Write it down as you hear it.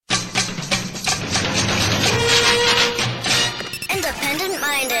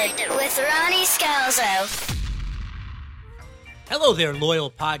Minded with Ronnie Scalzo. Hello there, loyal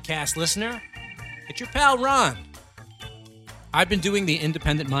podcast listener. It's your pal Ron. I've been doing the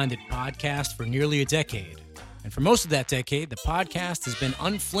Independent Minded podcast for nearly a decade. And for most of that decade, the podcast has been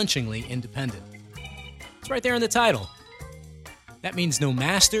unflinchingly independent. It's right there in the title. That means no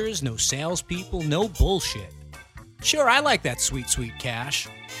masters, no salespeople, no bullshit. Sure, I like that sweet, sweet cash.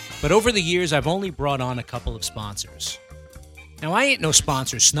 But over the years, I've only brought on a couple of sponsors. Now, I ain't no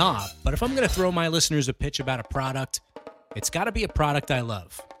sponsor snob, but if I'm going to throw my listeners a pitch about a product, it's got to be a product I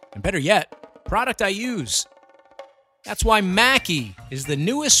love. And better yet, product I use. That's why Mackie is the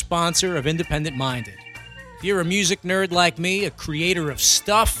newest sponsor of Independent Minded. If you're a music nerd like me, a creator of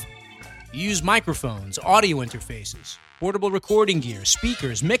stuff, you use microphones, audio interfaces, portable recording gear,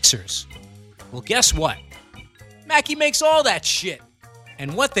 speakers, mixers. Well, guess what? Mackie makes all that shit.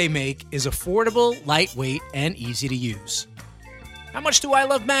 And what they make is affordable, lightweight, and easy to use. How much do I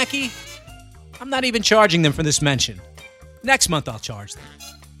love Mackie? I'm not even charging them for this mention. Next month I'll charge them.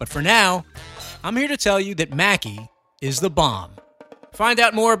 But for now, I'm here to tell you that Mackie is the bomb. Find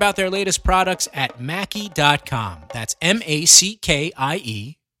out more about their latest products at Mackie.com. That's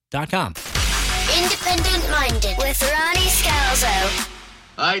MACKIE.com. Independent Minded with Ronnie Scalzo.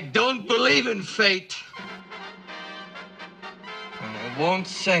 I don't believe in fate. And I won't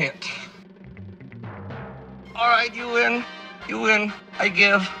say it. All right, you win. You win. I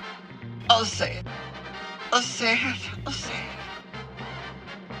give. I'll say it. I'll say it. I'll say it.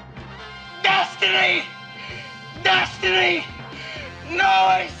 Destiny! Destiny!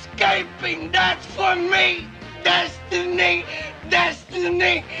 No escaping. That's for me. Destiny!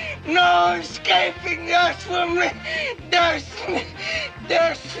 Destiny! No escaping. That's for me. Destiny!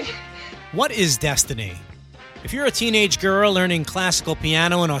 Destiny! What is destiny? If you're a teenage girl learning classical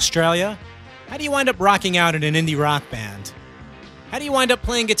piano in Australia, how do you wind up rocking out in an indie rock band? How do you wind up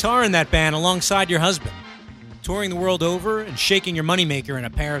playing guitar in that band alongside your husband? Touring the world over and shaking your moneymaker in a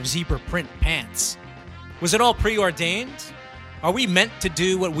pair of zebra print pants? Was it all preordained? Are we meant to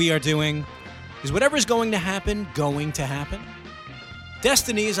do what we are doing? Is whatever's going to happen going to happen?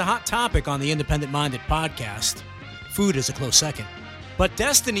 Destiny is a hot topic on the Independent Minded podcast. Food is a close second. But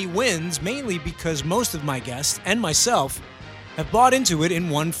destiny wins mainly because most of my guests and myself have bought into it in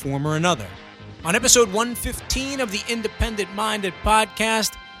one form or another. On episode 115 of the Independent Minded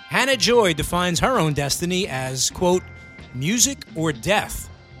podcast, Hannah Joy defines her own destiny as, quote, music or death.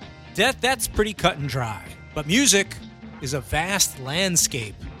 Death, that's pretty cut and dry. But music is a vast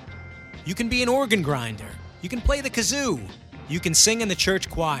landscape. You can be an organ grinder. You can play the kazoo. You can sing in the church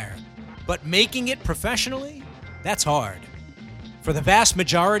choir. But making it professionally, that's hard. For the vast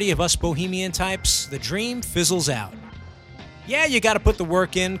majority of us bohemian types, the dream fizzles out. Yeah, you gotta put the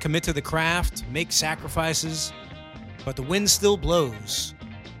work in, commit to the craft, make sacrifices, but the wind still blows.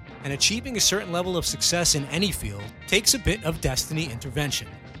 And achieving a certain level of success in any field takes a bit of destiny intervention.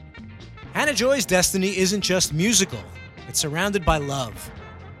 Hannah Joy's destiny isn't just musical, it's surrounded by love.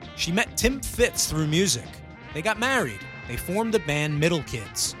 She met Tim Fitz through music. They got married. They formed the band Middle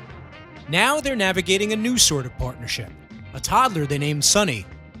Kids. Now they're navigating a new sort of partnership. A toddler they named Sonny,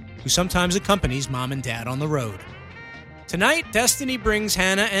 who sometimes accompanies mom and dad on the road. Tonight, Destiny brings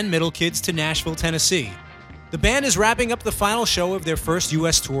Hannah and Middle Kids to Nashville, Tennessee. The band is wrapping up the final show of their first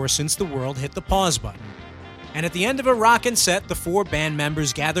U.S. tour since the world hit the pause button. And at the end of a rockin' set, the four band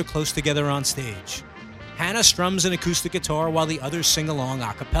members gather close together on stage. Hannah strums an acoustic guitar while the others sing along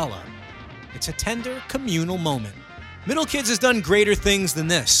a cappella. It's a tender, communal moment. Middle Kids has done greater things than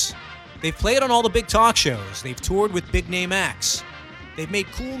this. They've played on all the big talk shows. They've toured with big-name acts. They've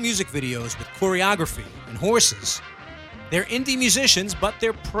made cool music videos with choreography and horses. They're indie musicians, but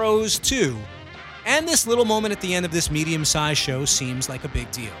they're pros too. And this little moment at the end of this medium-sized show seems like a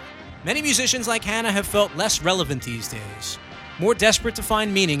big deal. Many musicians like Hannah have felt less relevant these days, more desperate to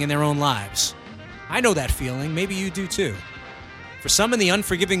find meaning in their own lives. I know that feeling, maybe you do too. For some in the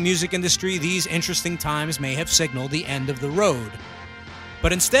unforgiving music industry, these interesting times may have signaled the end of the road.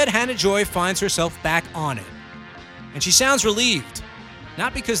 But instead, Hannah Joy finds herself back on it. And she sounds relieved,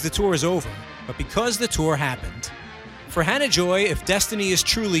 not because the tour is over, but because the tour happened. For Hannah Joy, if destiny is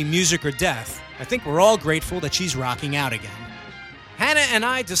truly music or death, I think we're all grateful that she's rocking out again. Hannah and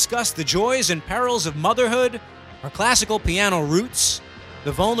I discussed the joys and perils of motherhood, her classical piano roots,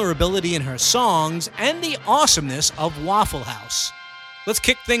 the vulnerability in her songs, and the awesomeness of Waffle House. Let's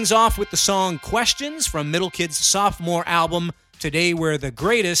kick things off with the song Questions from Middle Kids' sophomore album, Today We're the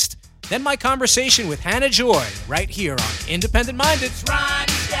Greatest, then my conversation with Hannah Joy, right here on Independent Minded. It's Ronnie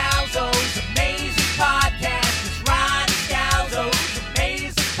Scalzo's amazing podcast. It's Ronnie Scalzo's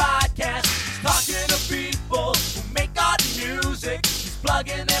amazing podcast. He's talking to people who make art and music. He's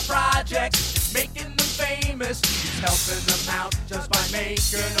plugging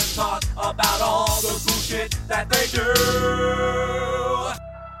making us talk about all the bullshit that they do.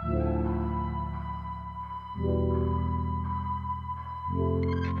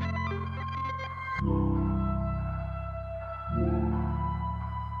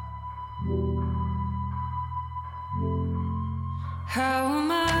 How am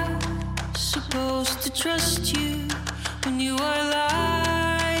I supposed to trust you when you are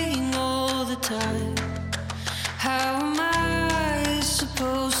lying all the time? How am I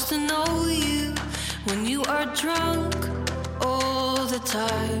supposed to know you when you are drunk all the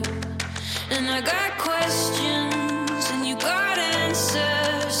time? And I got questions and you got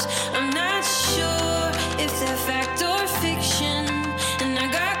answers. I'm not sure if they're fact or fiction. And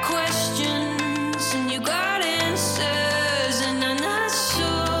I got questions and you got answers. And I'm not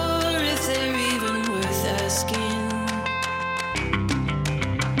sure if they're even worth asking.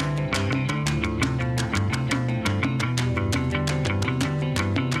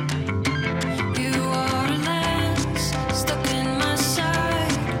 You are a lens stuck in my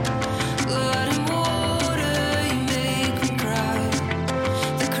side. Blood and water, you make me cry.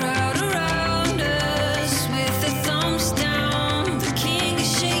 The crowd around us with their thumbs down. The king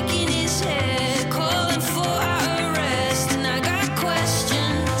is shaking his head, calling for our arrest. And I got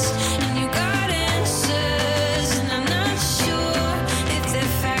questions, and you got answers. And I'm not sure if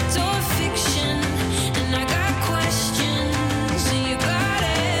they're fact or fiction. And I got questions, and you got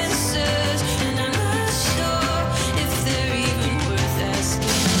answers. And I'm not sure if they're even worth asking.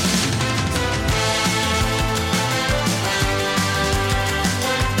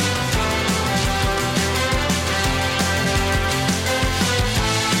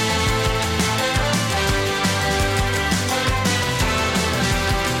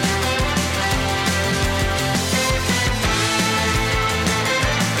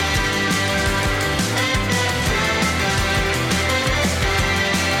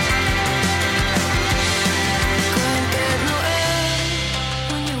 Can't get no air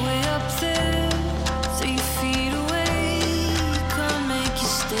when you're way up there, 3 feet away. Can't make you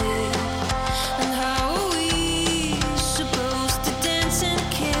stay. And how are we supposed to dance and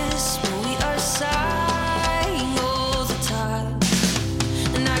kiss when we are sighing all the time?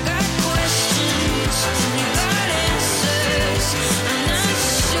 And I got questions and you got answers. I'm not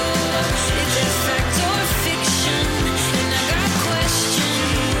sure if they're fact or fiction. And I got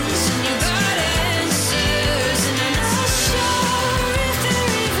questions and you got answers. And I'm not sure if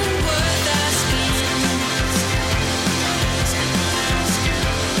they're even worth asking.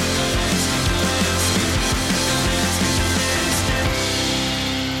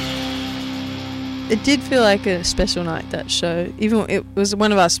 It did feel like a special night, that show. Even it was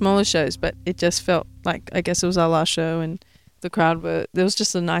one of our smaller shows, but it just felt like, I guess it was our last show, and the crowd there was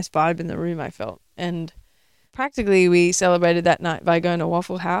just a nice vibe in the room, I felt. And practically we celebrated that night by going to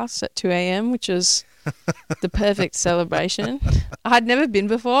Waffle House at 2 a.m., which was the perfect celebration. I'd never been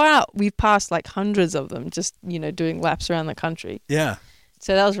before. We've passed like hundreds of them, just, doing laps around the country. Yeah.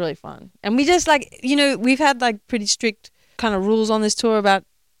 So that was really fun. And we just we've had like pretty strict kind of rules on this tour about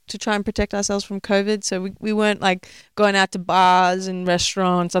to try and protect ourselves from COVID. So we weren't like going out to bars and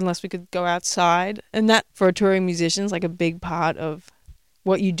restaurants unless we could go outside. And that for a touring musician is like a big part of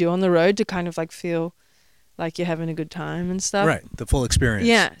what you do on the road, to kind of like feel like you're having a good time and stuff. Right. The full experience.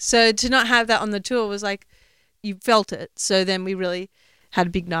 Yeah. So to not have that on the tour was like, you felt it. So then we really had a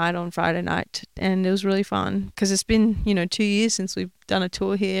big night on Friday night, and it was really fun because it's been, 2 years since we've done a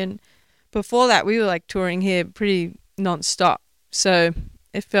tour here. And before that, we were like touring here pretty non-stop. So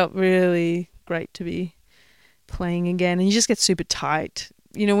it felt really great to be playing again. And you just get super tight.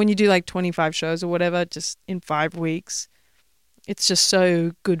 When you do like 25 shows or whatever, just in 5 weeks, it's just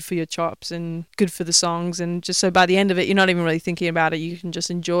so good for your chops and good for the songs. And just so by the end of it, you're not even really thinking about it. You can just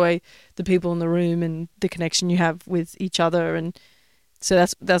enjoy the people in the room and the connection you have with each other. And so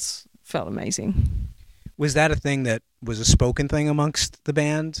that's felt amazing. Was that a thing that was a spoken thing amongst the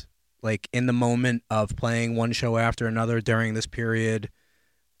band? Like in the moment of playing one show after another during this period,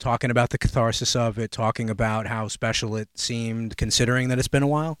 talking about the catharsis of it, talking about how special it seemed, considering that it's been a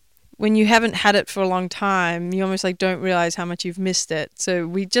while? When you haven't had it for a long time, you almost like don't realize how much you've missed it.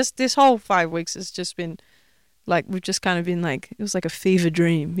 So this whole 5 weeks has just been like, we've just kind of been like, it was like a fever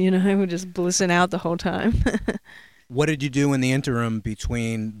dream, We're just blissing out the whole time. What did you do in the interim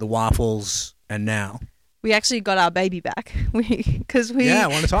between the Waffles and now? We actually got our baby back. Yeah, I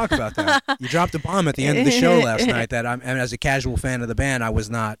want to talk about that. You dropped a bomb at the end of the show last night that and as a casual fan of the band, I was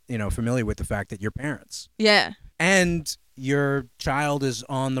not, familiar with the fact that you're parents. Yeah. And your child is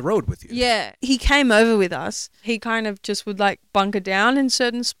on the road with you. Yeah. He came over with us. He kind of just would like bunker down in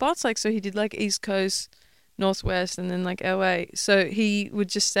certain spots. Like, so he did like East Coast, Northwest and then like LA. So he would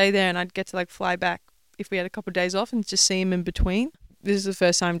just stay there and I'd get to like fly back if we had a couple of days off and just see him in between. This is the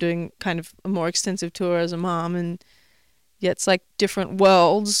first time doing kind of a more extensive tour as a mom, and yeah, it's like different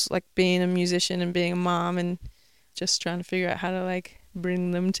worlds, like being a musician and being a mom, and just trying to figure out how to like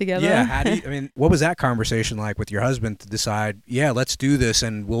bring them together. Yeah, how do you, I mean, what was that conversation like with your husband to decide, yeah, let's do this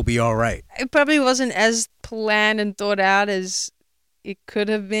and we'll be all right? It probably wasn't as planned and thought out as it could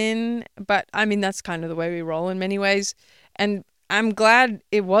have been, but I mean, that's kind of the way we roll in many ways. And I'm glad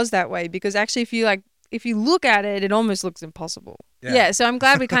it was that way, because actually if you look at it, it almost looks impossible. Yeah, so I'm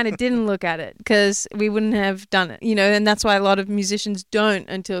glad we kind of didn't look at it, because we wouldn't have done it, you know, and that's why a lot of musicians don't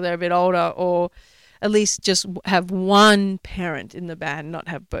until they're a bit older, or at least just have one parent in the band, not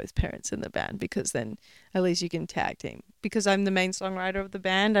have both parents in the band, because then at least you can tag team. Because I'm the main songwriter of the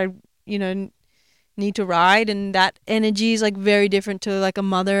band, I, you know, need to ride, and that energy is like very different to like a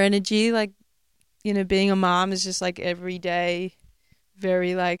mother energy. Like, you know, being a mom is just like every day,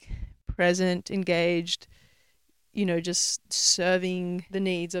 very like present, engaged, you know, just serving the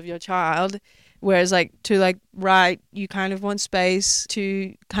needs of your child. Whereas like to like write, you kind of want space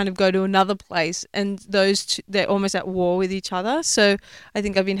to kind of go to another place, and those two, they're almost at war with each other. So I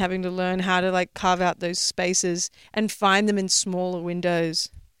think I've been having to learn how to like carve out those spaces and find them in smaller windows.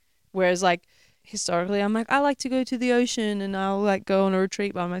 Whereas like historically, I'm like, I like to go to the ocean and I'll like go on a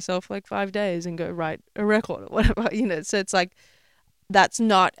retreat by myself for like 5 days and go write a record or whatever, you know. So it's like that's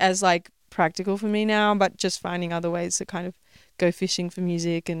not as like practical for me now, but just finding other ways to kind of go fishing for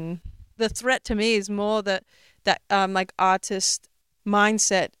music. And the threat to me is more that like artist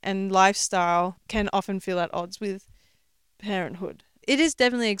mindset and lifestyle can often feel at odds with parenthood. It is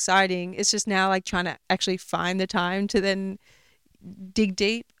definitely exciting. It's just now like trying to actually find the time to then dig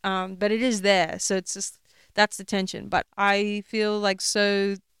deep, but it is there. So it's just, that's the tension. But I feel like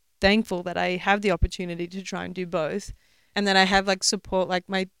so thankful that I have the opportunity to try and do both, and that I have like support, like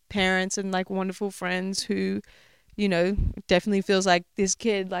my parents and like wonderful friends who, you know, definitely feels like this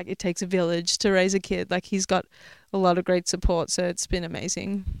kid, like it takes a village to raise a kid. Like he's got a lot of great support, so it's been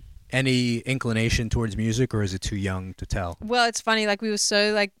amazing. Any inclination towards music, or is it too young to tell? Well, it's funny, like we were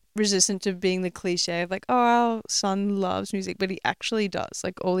so like resistant to being the cliche of like, oh, our son loves music, but he actually does.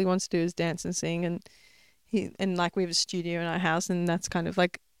 Like all he wants to do is dance and sing, and like we have a studio in our house, and that's kind of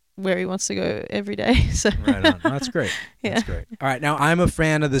like where he wants to go every day. So right on. That's great. Yeah. That's great. All right, now I'm a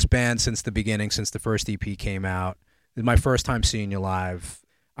fan of this band since the beginning, since the first EP came out. It's my first time seeing you live.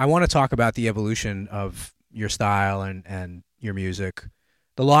 I want to talk about the evolution of your style and your music.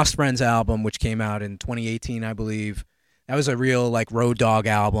 The Lost Friends album, which came out in 2018, I believe, that was a real like road dog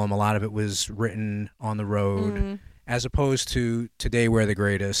album. A lot of it was written on the road, as opposed to Today We're the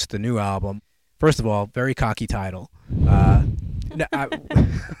Greatest, the new album. First of all, very cocky title.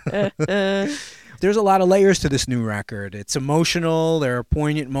 There's a lot of layers to this new record. It's emotional. There are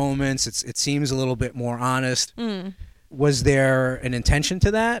poignant moments. It seems a little bit more honest. Was there an intention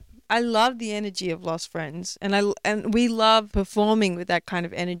to that? I love the energy of Lost Friends, and we love performing with that kind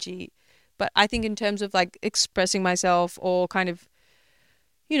of energy. But I think in terms of like expressing myself, or kind of,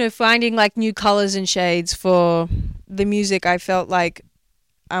 you know, finding like new colors and shades for the music, I felt like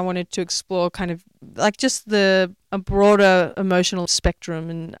I wanted to explore kind of like just a broader emotional spectrum.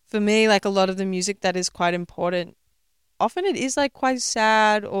 And for me, like a lot of the music that is quite important, often it is like quite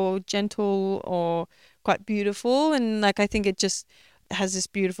sad or gentle or quite beautiful. And like I think it just has this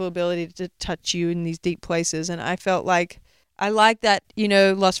beautiful ability to touch you in these deep places. And I felt like I like that, you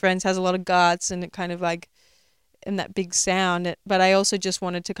know, Lost Friends has a lot of guts and it kind of like, and that big sound, but I also just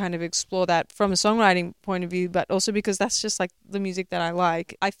wanted to kind of explore that from a songwriting point of view, but also because that's just like the music that I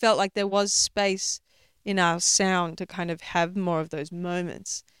like. I felt like there was space in our sound to kind of have more of those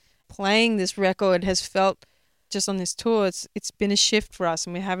moments. Playing this record has felt, just on this tour, it's been a shift for us,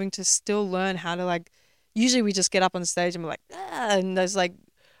 and we're having to still learn how to like, usually we just get up on stage and we're like, and there's like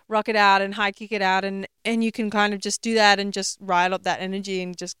rock it out and high kick it out, and you can kind of just do that and just ride up that energy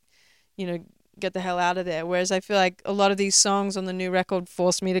and just, you know, get the hell out of there. Whereas I feel like a lot of these songs on the new record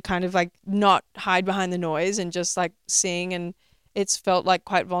forced me to kind of like not hide behind the noise and just like sing, and it's felt like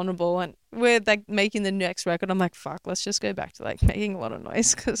quite vulnerable. And we're like making the next record, I'm like, fuck, let's just go back to like making a lot of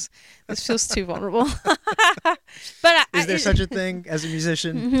noise because this feels too vulnerable. But is there such a thing as a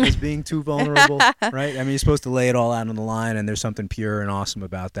musician as being too vulnerable? Right? I mean, you're supposed to lay it all out on the line, and there's something pure and awesome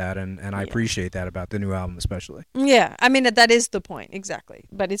about that, and I appreciate that about the new album especially. Yeah, I mean, that is the point, exactly.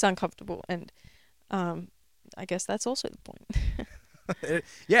 But it's uncomfortable, and I guess that's also the point.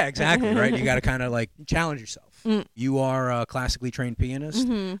 Yeah, exactly, right? You got to kind of like challenge yourself. You are a classically trained pianist.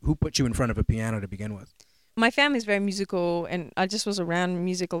 Who put you in front of a piano to begin with? My family's very musical, and I just was around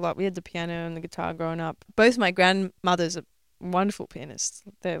music a lot. We had the piano and the guitar growing up. Both my grandmothers are wonderful pianists.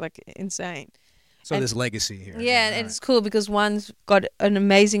 They're like insane. So And- there's legacy here. Yeah, and All it's cool because one's got an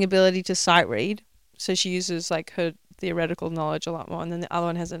amazing ability to sight read, so she uses like her theoretical knowledge a lot more, and then the other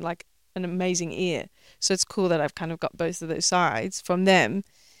one has like an amazing ear. So it's cool that I've kind of got both of those sides from them.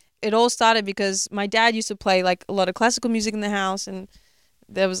 It all started because my dad used to play like a lot of classical music in the house, and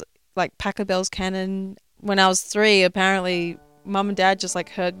there was like Pachelbel's canon. When I was 3, apparently mum and dad just like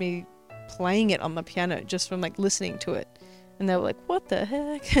heard me playing it on the piano just from like listening to it. And they were like, what the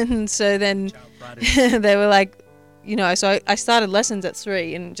heck? And so then they were like, you know, so I started lessons at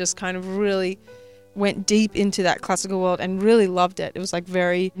 3 and just kind of really went deep into that classical world and really loved it. It was like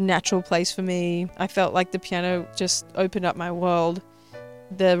very natural place for me. I felt like the piano just opened up my world.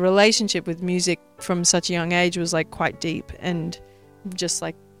 The relationship with music from such a young age was like quite deep and just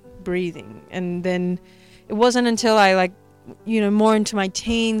like breathing. And then it wasn't until I like, you know, more into my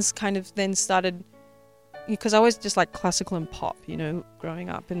teens kind of then started, because I was just like classical and pop, you know, growing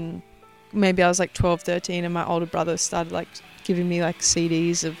up. And maybe I was like 12, 13 and my older brother started like giving me like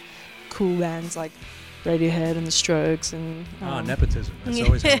CDs of cool bands like Radiohead and The Strokes and nepotism. That's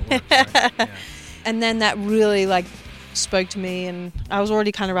always how it works. Right? Yeah. and then that really like spoke to me, and I was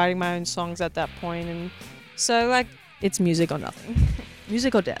already kind of writing my own songs at that point, and so like it's music or nothing.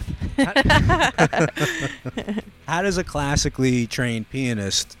 Music or death. How does a classically trained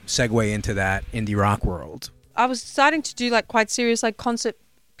pianist segue into that indie rock world? I was starting to do like quite serious like concert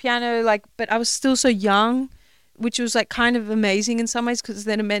piano, like, but I was still so young, which was like kind of amazing in some ways, because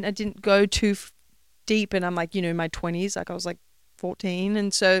then it meant I didn't go too deep, and I'm like, you know, in my 20s, like I was like 14,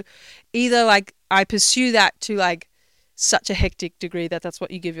 and so either like I pursue that to like such a hectic degree that that's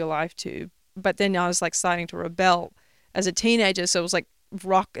what you give your life to, but then I was like starting to rebel as a teenager, so it was like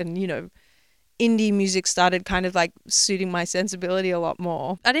rock and, you know, indie music started kind of like suiting my sensibility a lot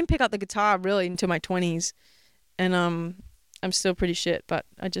more. I didn't pick up the guitar really until my 20s, and I'm still pretty shit, but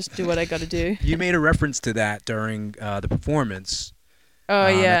I just do what I got to do. You made a reference to that during the performance. Oh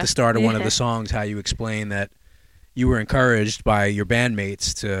yeah, at the start of one of the songs, how you explain that you were encouraged by your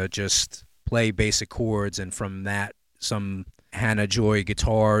bandmates to just play basic chords, and from that, some Hannah Joy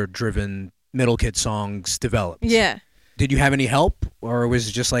guitar-driven middle kid songs developed. Yeah. Did you have any help, or was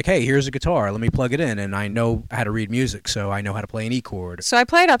it just like, hey, here's a guitar, let me plug it in, and I know how to read music, so I know how to play an E chord? So I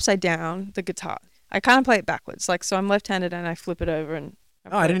play it upside down, the guitar. I kind of play it backwards, like, so I'm left-handed and I flip it over and.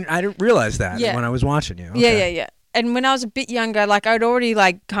 Oh, I didn't realize that when I was watching you. Okay. Yeah. And when I was a bit younger, like I'd already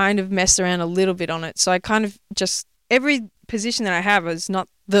like kind of messed around a little bit on it, so I kind of just every position that I have is not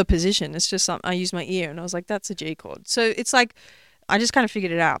the position. It's just something I use my ear, and I was like, that's a G chord. So it's like I just kind of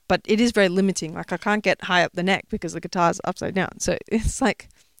figured it out, but it is very limiting. Like I can't get high up the neck because the guitar's upside down. So it's like,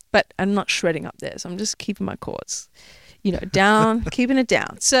 but I'm not shredding up there. So I'm just keeping my chords, you know, down, keeping it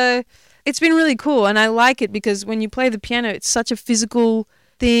down. So it's been really cool. And I like it because when you play the piano, it's such a physical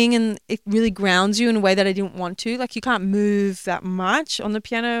thing, and it really grounds you in a way that I didn't want to. Like you can't move that much on the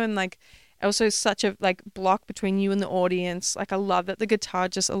piano, and like also such a like block between you and the audience. Like I love that the guitar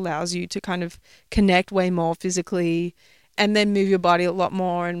just allows you to kind of connect way more physically and then move your body a lot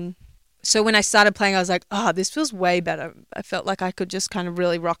more. And so when I started playing, I was like, oh, this feels way better. I felt like I could just kind of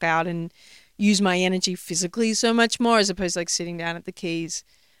really rock out and use my energy physically so much more, as opposed to like sitting down at the keys.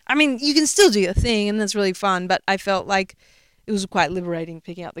 I mean, you can still do your thing and that's really fun, but I felt like it was quite liberating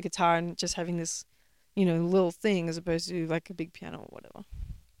picking up the guitar and just having this, you know, little thing as opposed to like a big piano or whatever.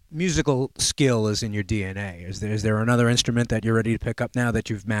 Musical skill is in your DNA. Is there another instrument that you're ready to pick up now that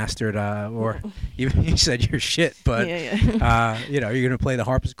you've mastered, or even you said you're shit, but you know, you're gonna play the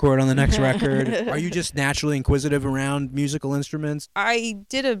harpsichord on the next record? Are you just naturally inquisitive around musical instruments? I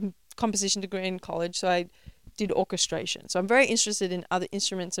did a composition degree in college, so I did orchestration. So I'm very interested in other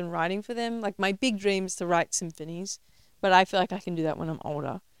instruments and writing for them. Like my big dream is to write symphonies, but I feel like I can do that when I'm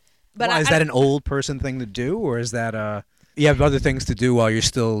older. But is that an old person thing to do, or is that you have other things to do while you're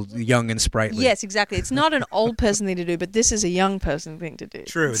still young and sprightly? Yes, exactly. It's not an old person thing to do, but this is a young person thing to do.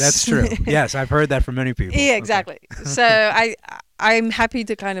 True, that's true. Yes, I've heard that from many people. Yeah, exactly. Okay. So I'm happy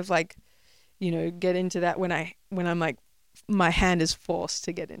to kind of like, you know, get into that when I'm like, my hand is forced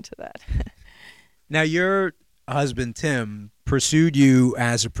to get into that. Now, your husband, Tim, pursued you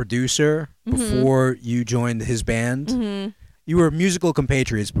as a producer before you joined his band. Mm-hmm. You were musical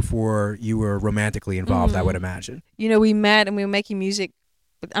compatriots before you were romantically involved, I would imagine. You know, we met and we were making music.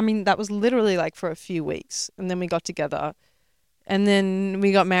 I mean, that was literally like for a few weeks. And then we got together. And then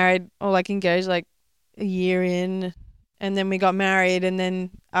we got married, or like engaged like a year in. And then we got married, and then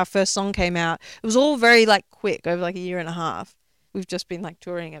our first song came out. It was all very like quick, over like a year and a half. we've just been like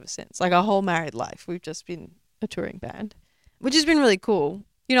touring ever since. Like our whole married life, we've just been a touring band, which has been really cool.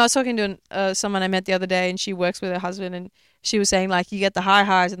 You know, I was talking to someone I met the other day, and she works with her husband, and she was saying like you get the high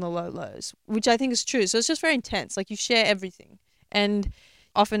highs and the low lows, which I think is true. So it's just very intense. Like you share everything. And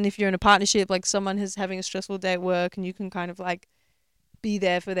often if you're in a partnership, like someone is having a stressful day at work and you can kind of like be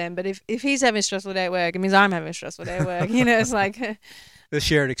there for them. But if he's having a stressful day at work, it means I'm having a stressful day at work. You know, it's like... The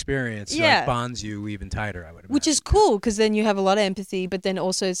shared experience Yeah. bonds you even tighter, I would imagine. Which is cool because then you have a lot of empathy, but then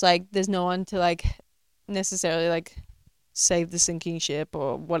also it's like there's no one to like necessarily like save the sinking ship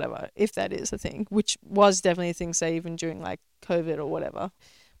or whatever, if that is a thing, which was definitely a thing, say, even during like COVID or whatever.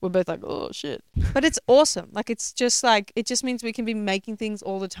 We're both like, oh shit. But it's awesome. Like it's just like, it just means we can be making things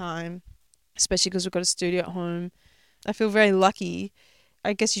all the time, especially because we've got a studio at home. I feel very lucky.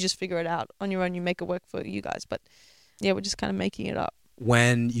 I guess you just figure it out on your own. You make it work for you guys. But yeah, we're just kind of making it up.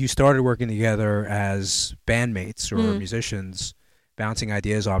 When you started working together as bandmates or Mm. musicians, bouncing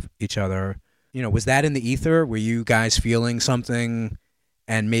ideas off each other, you know, was that in the ether? Were you guys feeling something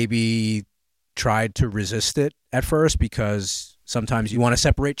and maybe tried to resist it at first because sometimes you want to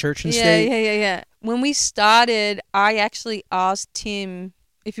separate church and state? Yeah. When we started, I actually asked Tim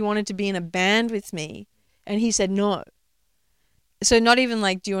if he wanted to be in a band with me, and he said no. So not even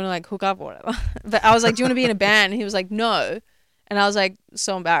like, do you want to like hook up or whatever? But I was like, do you want to be in a band? And he was like, no. And I was like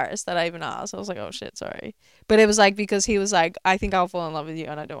so embarrassed that I even asked. I was like, oh shit, sorry. But it was like because he was like, I think I'll fall in love with you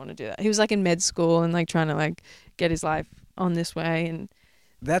and I don't want to do that. He was like in med school and like trying to like get his life on this way. And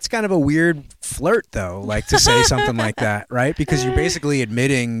That's kind of a weird flirt, though, like to say something like that, right? Because you're basically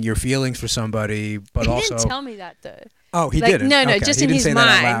admitting your feelings for somebody, but he also... didn't tell me that though. Oh, he Like, didn't? No, Okay. just He in didn't his say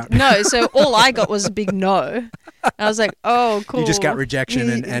that out mind. loud. No, so all I got was a big no. I was like, oh, cool. You just got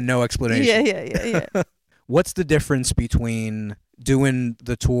rejection and no explanation. Yeah. What's the difference between doing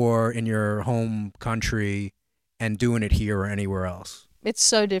the tour in your home country and doing it here or anywhere else? It's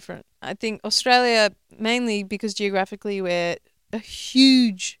so different. I think Australia, mainly because geographically we're a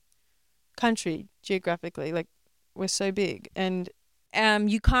huge country geographically. Like, we're so big. And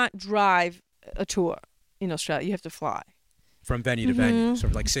you can't drive a tour in Australia. You have to fly. From venue to venue,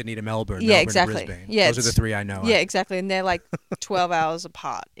 sort of like Sydney to Melbourne, Yeah, Melbourne exactly. to Brisbane. Yeah, Those are the three I know. Yeah, exactly. And they're like 12 hours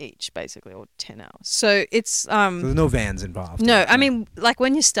apart each, basically, or 10 hours. So it's... So there's no vans involved. No, I mean, like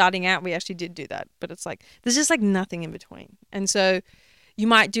when you're starting out, we actually did do that. But it's like, there's just like nothing in between. And so you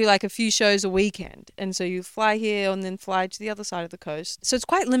might do like a few shows a weekend. And so you fly here and then fly to the other side of the coast. So it's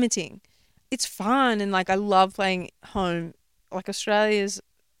quite limiting. It's fun. And like, I love playing home. Like Australia's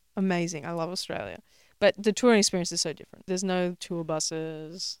amazing. I love Australia. But the touring experience is so different. There's no tour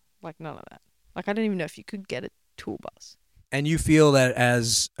buses, like none of that. Like I don't even know if you could get a tour bus. And you feel that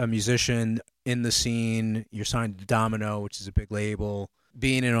as a musician in the scene, you're signed to Domino, which is a big label.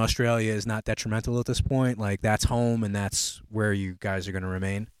 Being in Australia is not detrimental at this point. Like that's home and that's where you guys are going to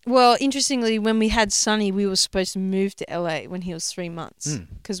remain. Well, interestingly, when we had Sonny, we were supposed to move to LA when he was 3 months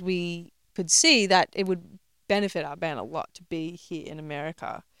because we could see that it would benefit our band a lot to be here in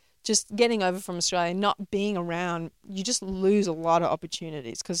America. Just getting over from Australia, not being around, you just lose a lot of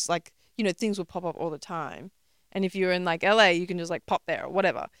opportunities because, like, you know, things will pop up all the time. And if you're in, like, LA, you can just, like, pop there or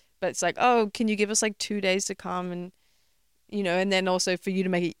whatever. But it's like, oh, can you give us, like, 2 days to come? And, you know, and then also for you to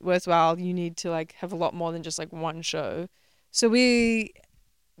make it worthwhile, you need to, like, have a lot more than just, like, one show. So we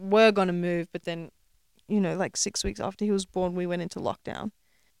were going to move, but then, you know, like 6 weeks after he was born, we went into lockdown.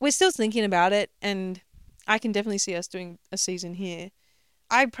 We're still thinking about it, and I can definitely see us doing a season here.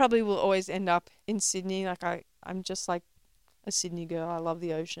 I probably will always end up in Sydney. Like I'm just like a Sydney girl. I love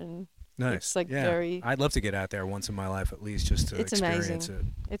the ocean. Nice. It's like yeah. very... I'd love to get out there once in my life at least just to It's experience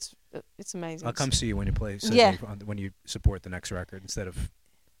amazing. it. It's amazing. I'll come see you when you play Sydney, Yeah. when you support the next record instead of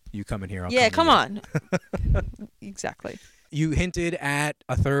you coming here. I'll Yeah, come come to you. on. Exactly. You hinted at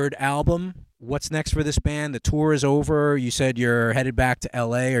a third album. What's next for this band? The tour is over. You said you're headed back to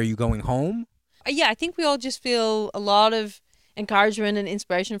LA. Are you going home? Yeah, I think we all just feel a lot of encouragement and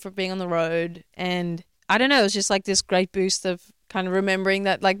inspiration for being on the road. And I don't know, it's just like this great boost of kind of remembering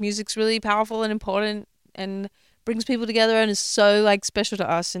that like music's really powerful and important and brings people together and is so like special to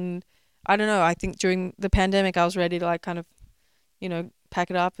us. And I don't know, I think during the pandemic I was ready to like kind of, you know,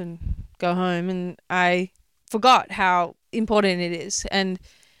 pack it up and go home, and I forgot how important it is. And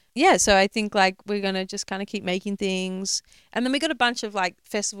yeah, so I think like we're going to just kind of keep making things. And then we got a bunch of like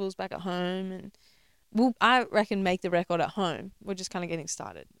festivals back at home, and we'll, I reckon, make the record at home. We're just kind of getting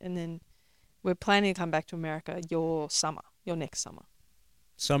started. And then we're planning to come back to America your next summer.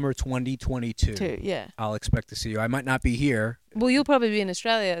 Summer 2022. Yeah. I'll expect to see you. I might not be here. Well, you'll probably be in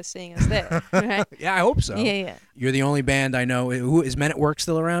Australia seeing us there, right? Yeah, I hope so. Yeah. You're the only band I know. Who is Men at Work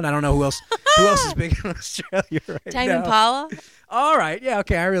still around? I don't know who else. Who else is big in Australia right Tame now? Impala, All right. Yeah.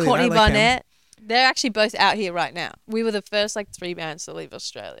 Okay. I Courtney like him. Barnett. They're actually both out here right now. We were the first 3 bands to leave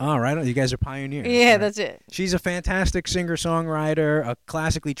Australia. All right. You guys are pioneers. Yeah, Right. that's it. She's a fantastic singer-songwriter, a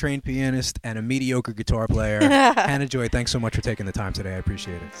classically trained pianist, and a mediocre guitar player. Hannah Joy, thanks so much for taking the time today. I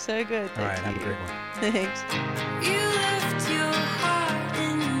appreciate it. So good. All right. Thank Have a you. great one. Thanks. You left your heart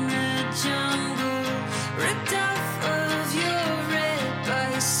in the jungle, ripped off of your red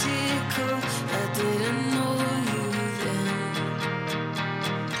bicycle. I didn't know you then,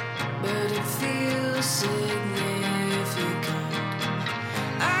 but it feels significant.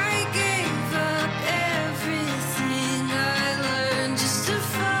 I gave up everything I learned just to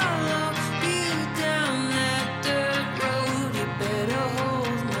follow you down that dirt road. You better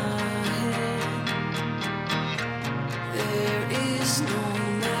hold my hand. There is no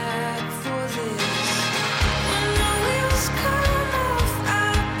map for this. When the wheels come off,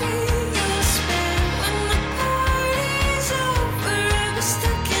 I'll be your spare. When the party's over, I'll be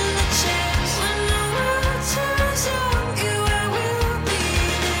stuck in the chairs. When the world turns on you, I will be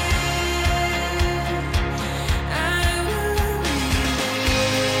there. I will be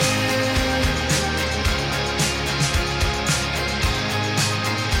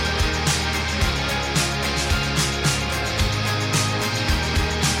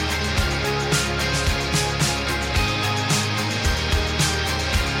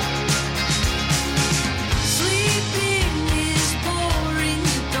Sleeping is boring,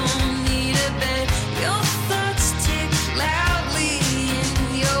 you don't need a bed. Your thoughts tick loudly in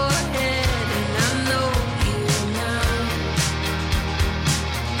your head, and I know you now.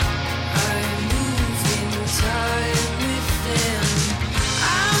 I move in time with them.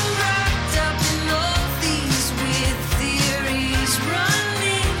 I'm wrapped up in all these weird theories,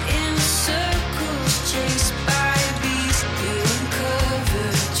 running in circles, chased by bees. You uncover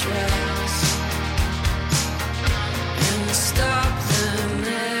trails and stop the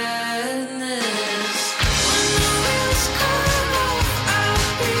madness. When the wheels come off, I'll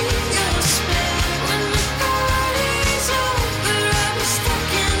be your spare. When the party's over, I'll be stuck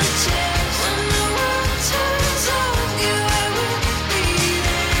in the chairs. When the world turns on you, I will be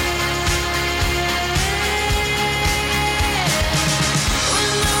there. When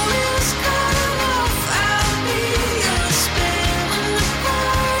the wheels come off, I'll be your spare. When the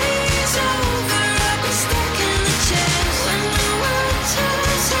party's over, I'll be stuck in the chairs. When the world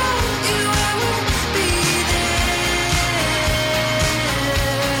turns on you, I will be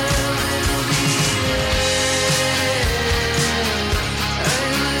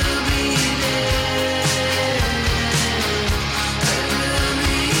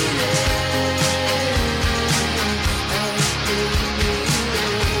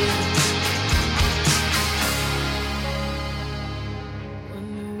When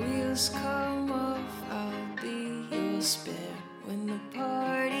the wheels come off, I'll be your spare. When the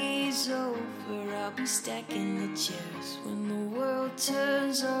party's over, I'll be stacking the chairs. When the world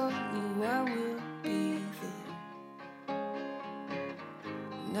turns on you, I will be there.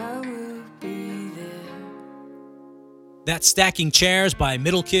 And I will be there. That's Stacking Chairs by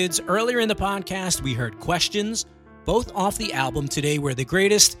Middle Kids. Earlier in the podcast, we heard Questions, both off the album Today We're the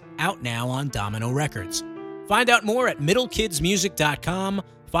Greatest, out now on Domino Records. Find out more at middlekidsmusic.com.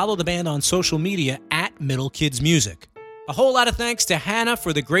 Follow the band on social media at Middle Kids Music. A whole lot of thanks to Hannah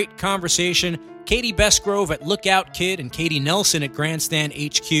for the great conversation, Katie Bestgrove at Lookout Kid, and Katie Nelson at Grandstand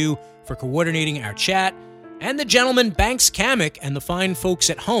HQ for coordinating our chat, and the gentleman Banks Kamek and the fine folks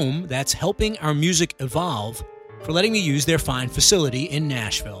at home that's helping our music evolve for letting me use their fine facility in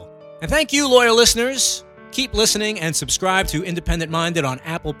Nashville. And thank you, loyal listeners. Keep listening and subscribe to Independent Minded on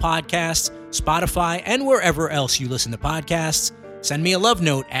Apple Podcasts, Spotify, and wherever else you listen to podcasts. Send me a love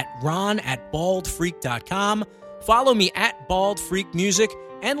note at ron@baldfreak.com. Follow me at baldfreakmusic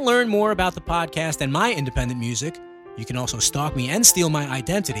and learn more about the podcast and my independent music. You can also stalk me and steal my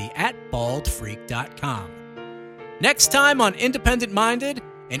identity at baldfreak.com. Next time on Independent Minded,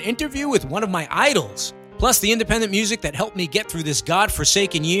 an interview with one of my idols, plus the independent music that helped me get through this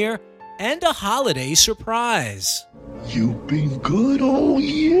godforsaken year, and a holiday surprise. You've been good all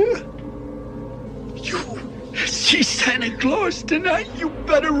year? You see Santa Claus tonight? You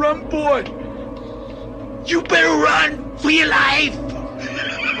better run, boy. You better run for your life.